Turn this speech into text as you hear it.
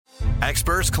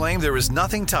Experts claim there is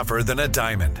nothing tougher than a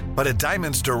diamond. But at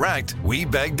Diamonds Direct, we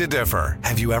beg to differ.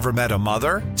 Have you ever met a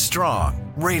mother?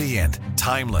 Strong, radiant,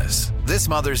 timeless. This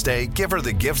Mother's Day, give her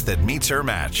the gift that meets her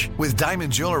match. With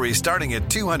diamond jewelry starting at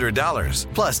 $200.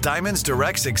 Plus Diamonds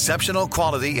Direct's exceptional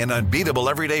quality and unbeatable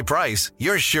everyday price,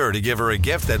 you're sure to give her a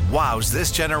gift that wows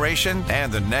this generation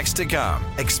and the next to come.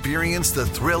 Experience the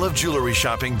thrill of jewelry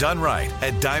shopping done right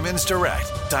at Diamonds Direct.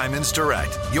 Diamonds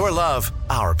Direct. Your love,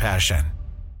 our passion.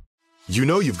 You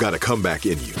know you've got a comeback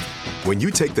in you. When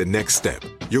you take the next step,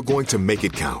 you're going to make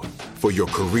it count. For your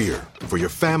career, for your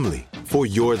family, for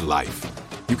your life.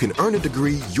 You can earn a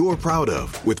degree you're proud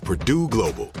of with Purdue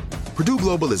Global. Purdue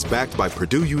Global is backed by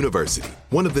Purdue University,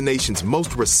 one of the nation's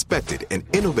most respected and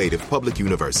innovative public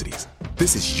universities.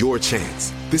 This is your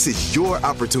chance. This is your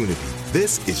opportunity.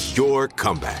 This is your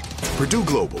comeback. Purdue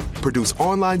Global, Purdue's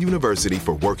online university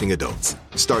for working adults.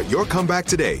 Start your comeback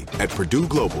today at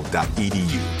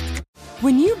purdueglobal.edu.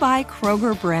 When you buy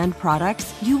Kroger brand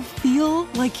products, you feel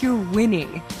like you're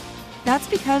winning. That's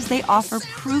because they offer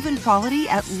proven quality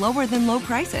at lower than low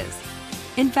prices.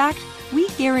 In fact, we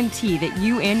guarantee that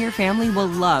you and your family will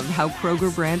love how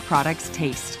Kroger brand products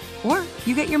taste, or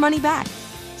you get your money back.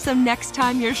 So next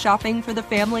time you're shopping for the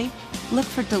family, look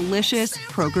for delicious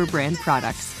Kroger brand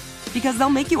products, because they'll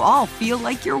make you all feel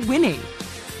like you're winning.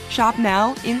 Shop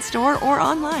now, in-store, or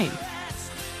online.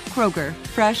 Kroger,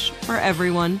 fresh for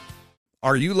everyone.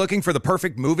 Are you looking for the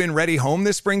perfect move-in ready home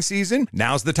this spring season?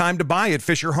 Now's the time to buy at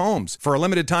Fisher Homes. For a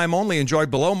limited time only, enjoy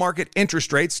below-market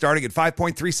interest rates starting at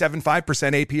 5.375%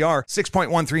 APR,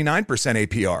 6.139%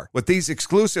 APR. With these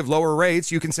exclusive lower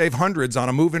rates, you can save hundreds on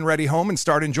a move-in ready home and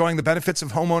start enjoying the benefits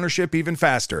of home ownership even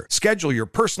faster. Schedule your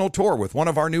personal tour with one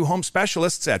of our new home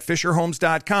specialists at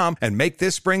FisherHomes.com and make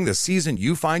this spring the season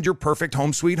you find your perfect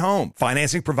home sweet home.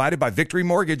 Financing provided by Victory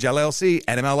Mortgage, LLC,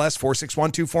 NMLS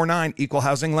 461249, Equal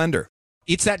Housing Lender.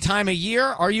 It's that time of year.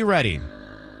 Are you ready?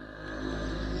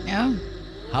 Yeah.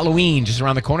 Halloween just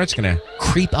around the corner. It's going to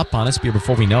creep up on us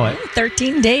before we know it.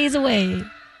 13 days away.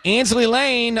 Ansley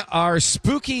Layne, our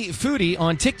spooky foodie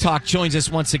on TikTok, joins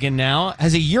us once again now.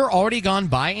 Has a year already gone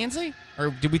by, Ansley? Or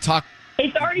did we talk?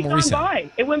 It's already gone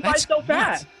by. It went by so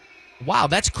fast. Wow,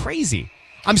 that's crazy.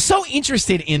 I'm so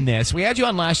interested in this. We had you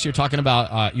on last year talking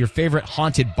about your favorite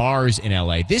haunted bars in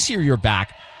LA. This year you're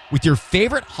back with your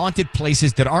favorite haunted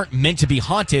places that aren't meant to be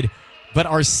haunted, but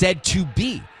are said to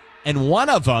be. And one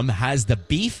of them has the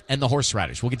beef and the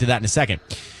horseradish. We'll get to that in a second.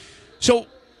 So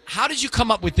how did you come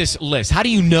up with this list? How do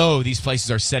you know these places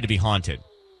are said to be haunted?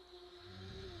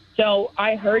 So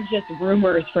I heard just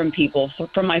rumors from people,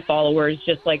 from my followers,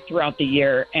 just like throughout the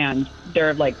year, and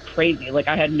they're like crazy. Like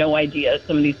I had no idea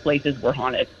some of these places were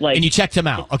haunted. Like, and you checked them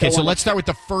out. Okay, so let's start with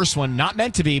the first one. Not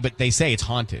meant to be, but they say it's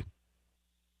haunted.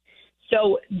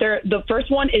 So the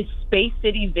first one is Space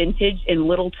City Vintage in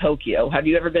Little Tokyo. Have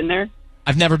you ever been there?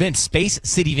 I've never been. Space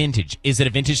City Vintage. Is it a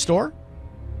vintage store?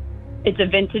 It's a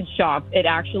vintage shop. It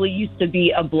actually used to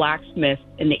be a blacksmith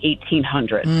in the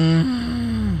 1800s.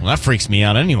 Well, that freaks me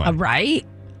out anyway. Right?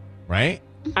 Right?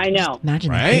 I know.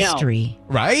 Imagine Right? the history.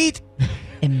 Right?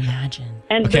 Imagine.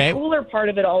 And Okay. the cooler part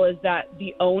of it all is that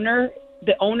the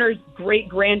owner's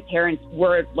great-grandparents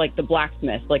were like the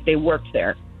blacksmiths. Like they worked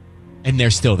there. And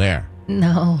they're still there.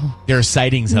 No. There are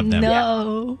sightings of them.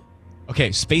 No.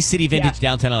 Okay, Space City Vintage,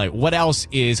 downtown LA. What else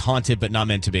is haunted but not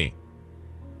meant to be?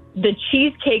 The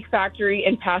Cheesecake Factory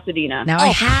in Pasadena.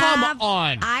 Now come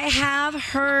on. I have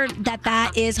heard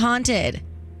that is haunted.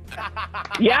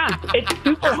 Yeah, it's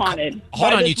super haunted.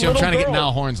 Hold By on, this you two. I'm little trying to get girl.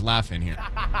 Mal Horns laughing here.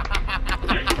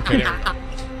 Okay, there we go.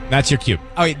 That's your cue.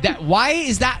 Oh, wait, why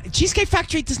is that? Cheesecake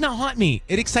Factory does not haunt me.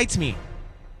 It excites me.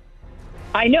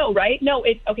 I know, right? No,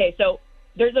 it's okay. So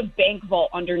there's a bank vault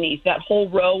underneath. That whole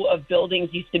row of buildings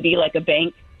used to be like a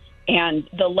bank. And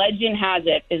the legend has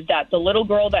it is that the little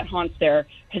girl that haunts there,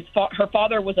 her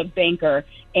father was a banker,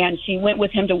 and she went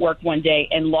with him to work one day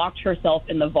and locked herself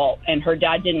in the vault. And her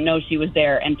dad didn't know she was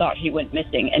there and thought she went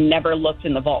missing and never looked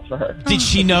in the vault for her. Did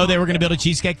she know they were going to build a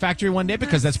Cheesecake Factory one day?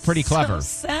 Because that's pretty clever.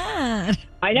 So sad.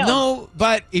 I know. No,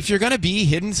 but if you're going to be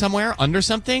hidden somewhere under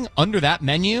something, under that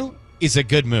menu, is a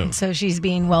good move. So she's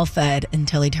being well fed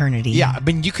until eternity. Yeah, I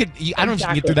mean, I don't know if you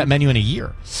can get through that menu in a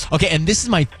year. Okay, and this is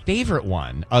my favorite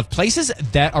one of places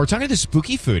that are talking to the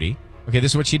spooky foodie. Okay,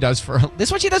 this is what she does for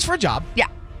a job. Yeah.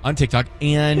 On TikTok,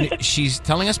 and she's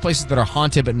telling us places that are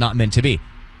haunted but not meant to be.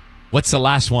 What's the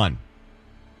last one?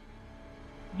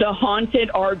 The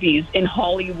haunted Arby's in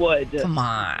Hollywood. Come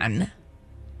on.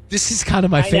 This is kind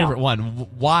of my favorite know. one.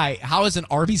 Why? How is an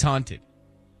Arby's haunted?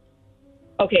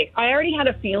 Okay, I already had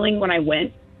a feeling when I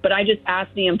went But I just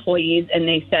asked the employees, and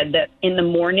they said that in the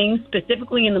mornings,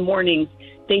 specifically in the mornings,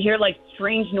 they hear like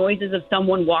strange noises of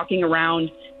someone walking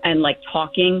around and like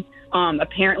talking.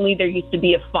 Apparently, there used to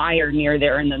be a fire near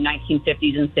there in the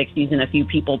 1950s and 60s, and a few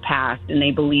people passed, and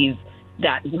they believe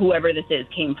that whoever this is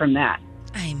came from that.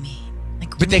 I mean,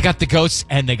 like, But they got the ghosts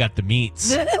and they got the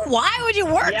meats. why would you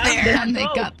work there? And they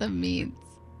got the meats.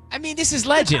 I mean, this is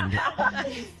legend.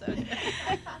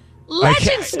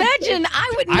 Legend, Smedgen.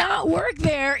 I would not work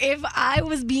there if I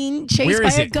was being chased by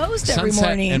a ghost every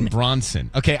morning. Sunset and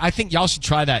Bronson. Okay, I think y'all should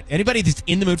try that. Anybody that's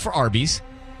in the mood for Arby's,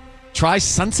 try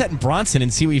Sunset and Bronson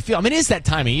and see what you feel. I mean, it is that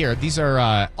time of year. These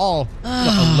are all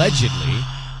allegedly.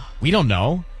 We don't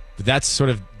know, but that's sort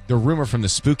of the rumor from the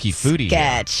spooky foodie.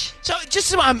 Sketch. So just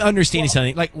so I'm understanding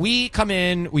something, like we come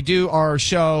in, we do our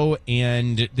show,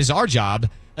 and this is our job.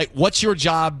 Like, what's your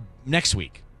job next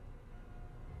week?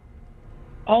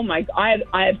 Oh my!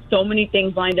 I have so many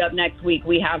things lined up next week.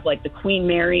 We have like the Queen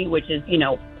Mary, which is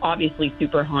obviously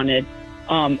super haunted.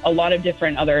 A lot of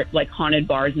different other like haunted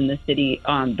bars in the city.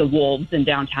 The Wolves in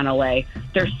downtown LA.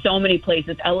 There's so many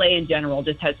places. LA in general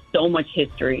just has so much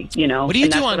history. What do you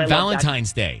do on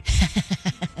Valentine's Day?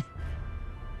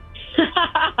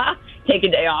 Take a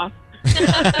day off.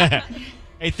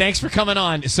 Hey, thanks for coming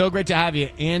on. It's so great to have you,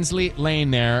 Ansley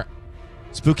Layne there.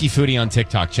 Spooky Foodie on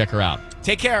TikTok. Check her out.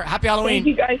 Take care. Happy Halloween. Thank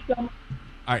you guys so much.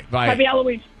 All right, bye. Happy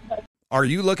Halloween. Are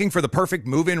you looking for the perfect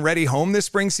move-in ready home this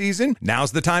spring season?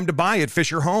 Now's the time to buy at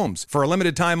Fisher Homes. For a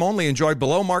limited time only, enjoy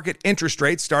below-market interest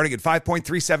rates starting at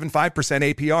 5.375%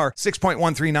 APR,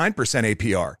 6.139%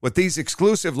 APR. With these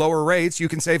exclusive lower rates, you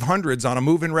can save hundreds on a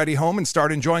move-in ready home and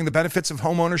start enjoying the benefits of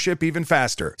homeownership even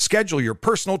faster. Schedule your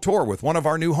personal tour with one of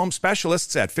our new home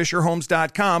specialists at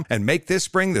FisherHomes.com and make this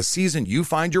spring the season you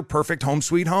find your perfect home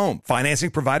sweet home.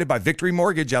 Financing provided by Victory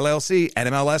Mortgage, LLC,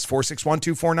 NMLS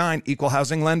 461249, Equal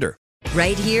Housing Lender.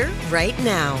 Right here, right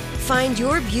now. Find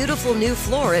your beautiful new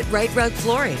floor at Right Rug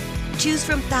Flooring. Choose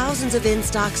from thousands of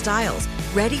in-stock styles,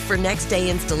 ready for next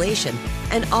day installation,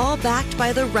 and all backed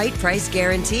by the right price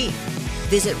guarantee.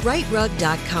 Visit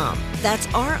rightrug.com. That's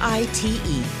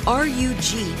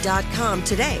RITERUG.com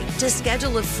today to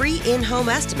schedule a free in-home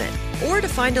estimate or to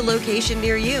find a location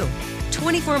near you.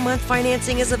 24-month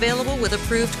financing is available with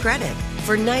approved credit.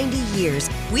 For 90 years,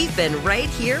 we've been right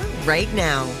here, right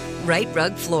now. Right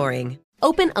Rug Flooring.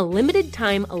 Open a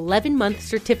limited-time 11-month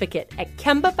certificate at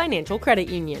Kemba Financial Credit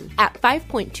Union. At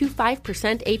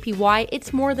 5.25% APY,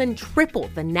 it's more than triple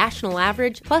the national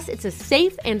average, plus it's a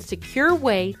safe and secure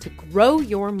way to grow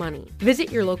your money.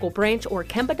 Visit your local branch or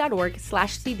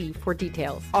kemba.org/CD for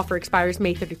details. Offer expires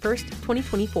May 31st,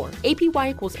 2024.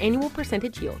 APY equals annual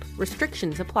percentage yield.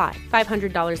 Restrictions apply.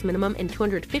 $500 minimum and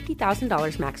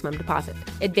 $250,000 maximum deposit.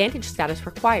 Advantage status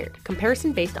required.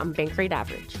 Comparison based on bank rate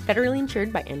average. Federally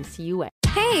insured by NCUA.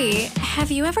 Hey, have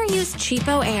you ever used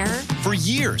Cheapo Air? For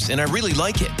years, and I really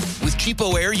like it. With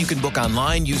Cheapo Air, you can book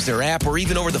online, use their app, or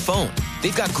even over the phone.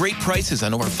 They've got great prices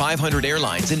on over 500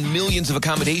 airlines and millions of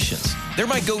accommodations. They're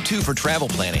my go-to for travel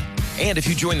planning. And if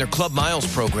you join their Club Miles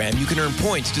program, you can earn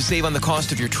points to save on the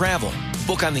cost of your travel.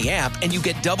 Book on the app, and you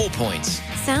get double points.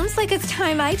 Sounds like it's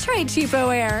time I tried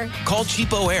Cheapo Air. Call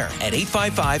Cheapo Air at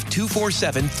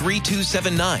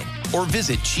 855-247-3279 or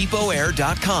visit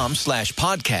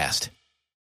cheapoair.com/podcast.